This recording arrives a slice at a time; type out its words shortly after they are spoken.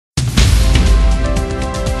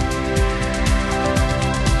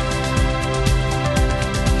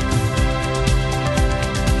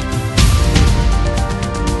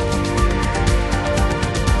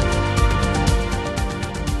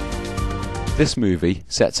This movie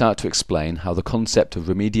sets out to explain how the concept of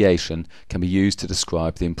remediation can be used to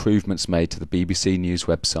describe the improvements made to the BBC News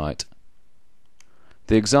website.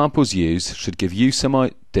 The examples used should give you some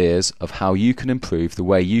ideas of how you can improve the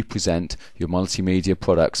way you present your multimedia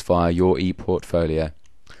products via your e-portfolio.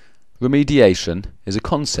 Remediation is a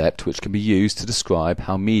concept which can be used to describe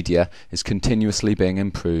how media is continuously being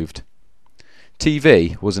improved.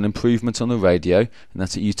 TV was an improvement on the radio in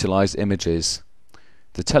that it utilised images.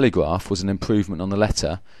 The telegraph was an improvement on the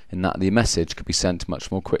letter in that the message could be sent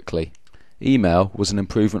much more quickly. Email was an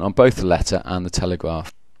improvement on both the letter and the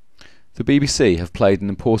telegraph. The BBC have played an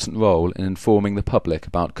important role in informing the public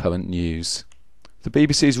about current news. The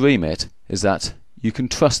BBC's remit is that you can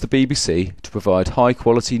trust the BBC to provide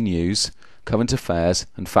high-quality news, current affairs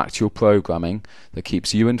and factual programming that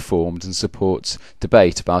keeps you informed and supports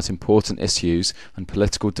debate about important issues and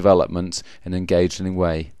political developments in an engaging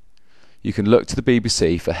way. You can look to the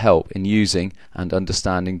BBC for help in using and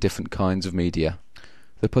understanding different kinds of media.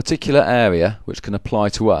 The particular area which can apply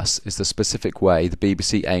to us is the specific way the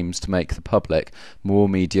BBC aims to make the public more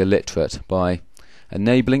media literate by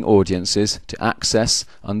enabling audiences to access,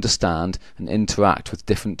 understand and interact with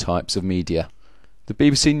different types of media. The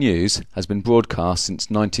BBC News has been broadcast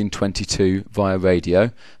since 1922 via radio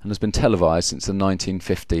and has been televised since the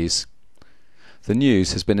 1950s. The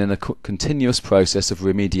news has been in a continuous process of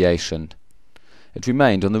remediation. It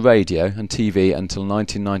remained on the radio and TV until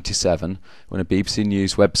 1997 when a BBC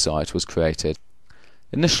News website was created.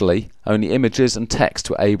 Initially, only images and text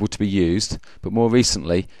were able to be used, but more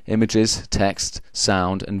recently, images, text,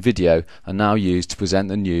 sound and video are now used to present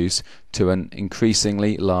the news to an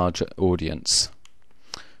increasingly larger audience.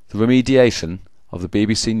 The remediation of the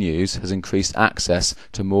BBC News has increased access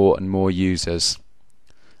to more and more users.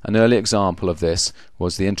 An early example of this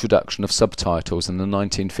was the introduction of subtitles in the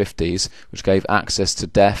 1950s, which gave access to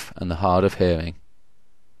deaf and the hard of hearing.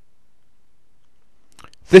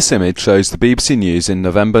 This image shows the BBC News in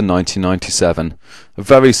November 1997, a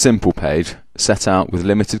very simple page set out with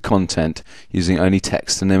limited content using only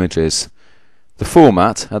text and images. The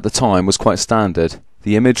format at the time was quite standard,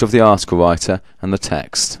 the image of the article writer and the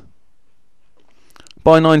text.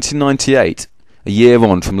 By 1998, a year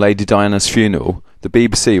on from Lady Diana's funeral, the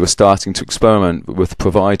BBC was starting to experiment with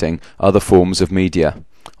providing other forms of media.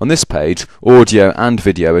 On this page, audio and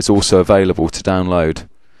video is also available to download.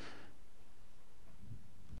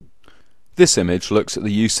 This image looks at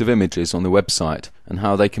the use of images on the website and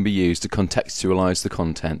how they can be used to contextualize the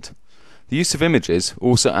content. The use of images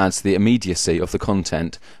also adds to the immediacy of the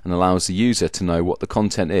content and allows the user to know what the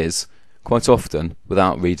content is, quite often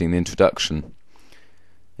without reading the introduction.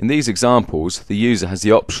 In these examples, the user has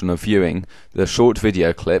the option of viewing the short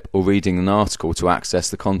video clip or reading an article to access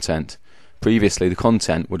the content. Previously, the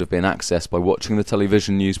content would have been accessed by watching the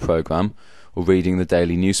television news programme or reading the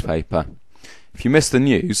daily newspaper. If you missed the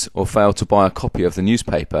news or failed to buy a copy of the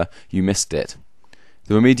newspaper, you missed it.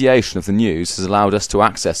 The remediation of the news has allowed us to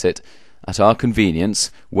access it at our convenience,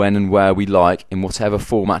 when and where we like, in whatever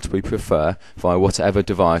format we prefer, via whatever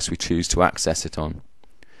device we choose to access it on.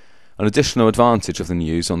 An additional advantage of the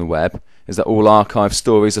news on the web is that all archived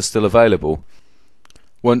stories are still available.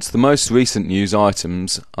 Once the most recent news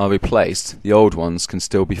items are replaced, the old ones can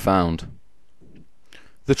still be found.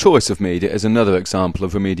 The choice of media is another example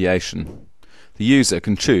of remediation. The user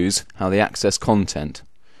can choose how they access content,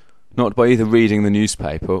 not by either reading the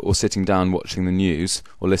newspaper or sitting down watching the news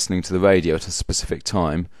or listening to the radio at a specific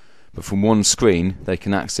time, but from one screen they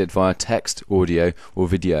can access it via text, audio or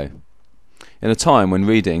video. In a time when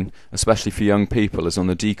reading, especially for young people, is on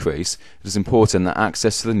the decrease, it is important that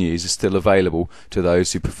access to the news is still available to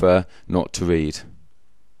those who prefer not to read.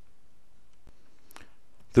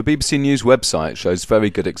 The BBC News website shows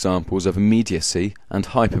very good examples of immediacy and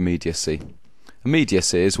hypermediacy.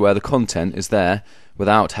 Immediacy is where the content is there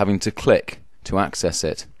without having to click to access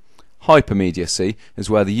it. Hypermediacy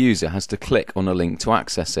is where the user has to click on a link to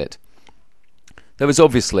access it. There is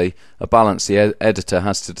obviously a balance the editor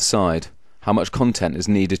has to decide. How much content is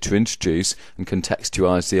needed to introduce and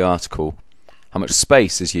contextualize the article, how much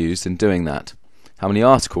space is used in doing that, how many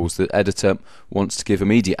articles the editor wants to give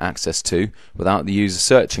immediate access to without the user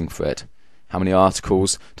searching for it, how many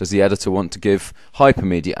articles does the editor want to give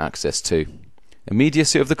hypermedia access to.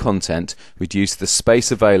 Immediacy of the content reduces the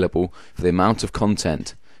space available for the amount of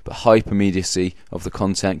content, but hypermediacy of the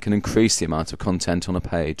content can increase the amount of content on a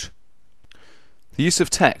page. The use of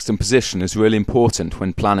text and position is really important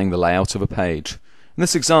when planning the layout of a page. In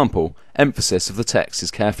this example, emphasis of the text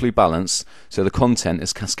is carefully balanced so the content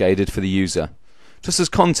is cascaded for the user, just as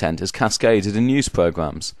content is cascaded in news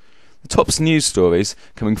programmes. The top news stories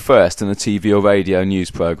coming first in a TV or radio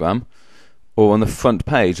news programme, or on the front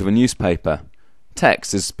page of a newspaper.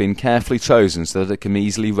 Text has been carefully chosen so that it can be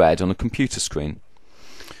easily read on a computer screen.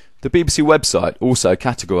 The BBC website also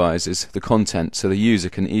categorises the content so the user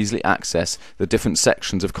can easily access the different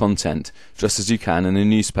sections of content, just as you can in a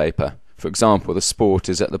newspaper. For example, the sport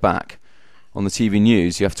is at the back. On the TV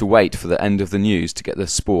news, you have to wait for the end of the news to get the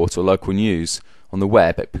sport or local news. On the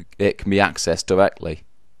web, it can be accessed directly.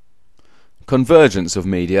 Convergence of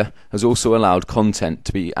media has also allowed content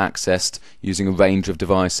to be accessed using a range of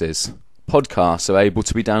devices. Podcasts are able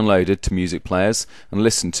to be downloaded to music players and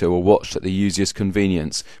listened to or watched at the user's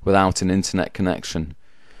convenience without an internet connection.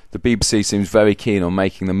 The BBC seems very keen on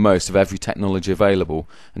making the most of every technology available,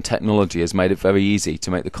 and technology has made it very easy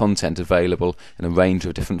to make the content available in a range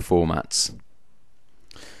of different formats.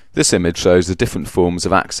 This image shows the different forms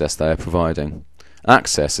of access they are providing.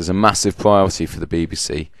 Access is a massive priority for the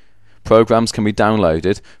BBC. Programmes can be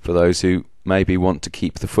downloaded for those who maybe want to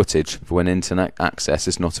keep the footage for when internet access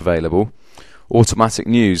is not available. Automatic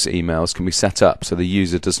news emails can be set up so the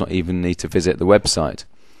user does not even need to visit the website.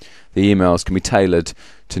 The emails can be tailored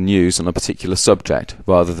to news on a particular subject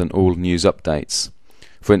rather than all news updates.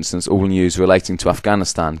 For instance, all news relating to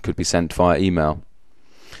Afghanistan could be sent via email.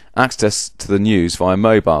 Access to the news via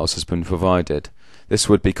mobiles has been provided. This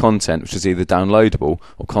would be content which is either downloadable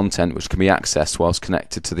or content which can be accessed whilst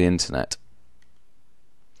connected to the internet.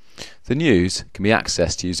 The news can be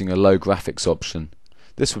accessed using a low graphics option.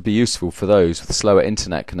 This would be useful for those with slower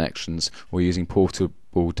internet connections or using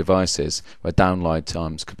portable devices where download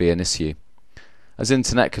times could be an issue. As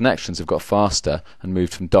internet connections have got faster and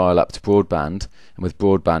moved from dial-up to broadband, and with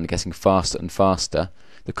broadband getting faster and faster,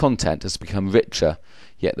 the content has become richer,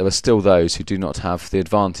 yet there are still those who do not have the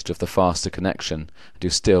advantage of the faster connection and who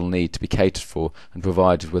still need to be catered for and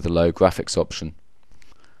provided with a low graphics option.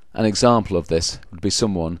 An example of this would be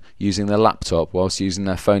someone using their laptop whilst using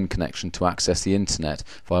their phone connection to access the internet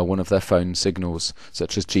via one of their phone signals,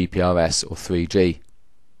 such as GPRS or 3G.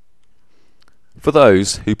 For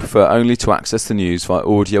those who prefer only to access the news via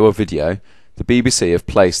audio or video, the BBC have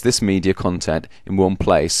placed this media content in one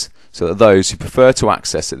place so that those who prefer to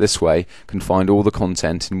access it this way can find all the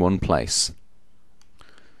content in one place.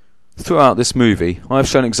 Throughout this movie, I have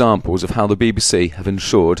shown examples of how the BBC have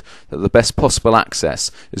ensured that the best possible access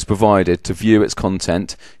is provided to view its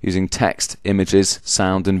content using text, images,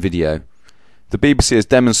 sound and video. The BBC has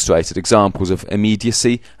demonstrated examples of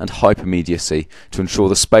immediacy and hypermediacy to ensure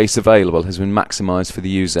the space available has been maximised for the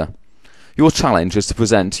user. Your challenge is to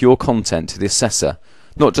present your content to the assessor,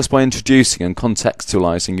 not just by introducing and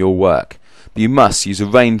contextualising your work, but you must use a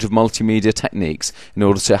range of multimedia techniques in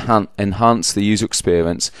order to enhance the user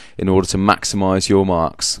experience in order to maximise your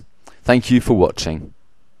marks. Thank you for watching.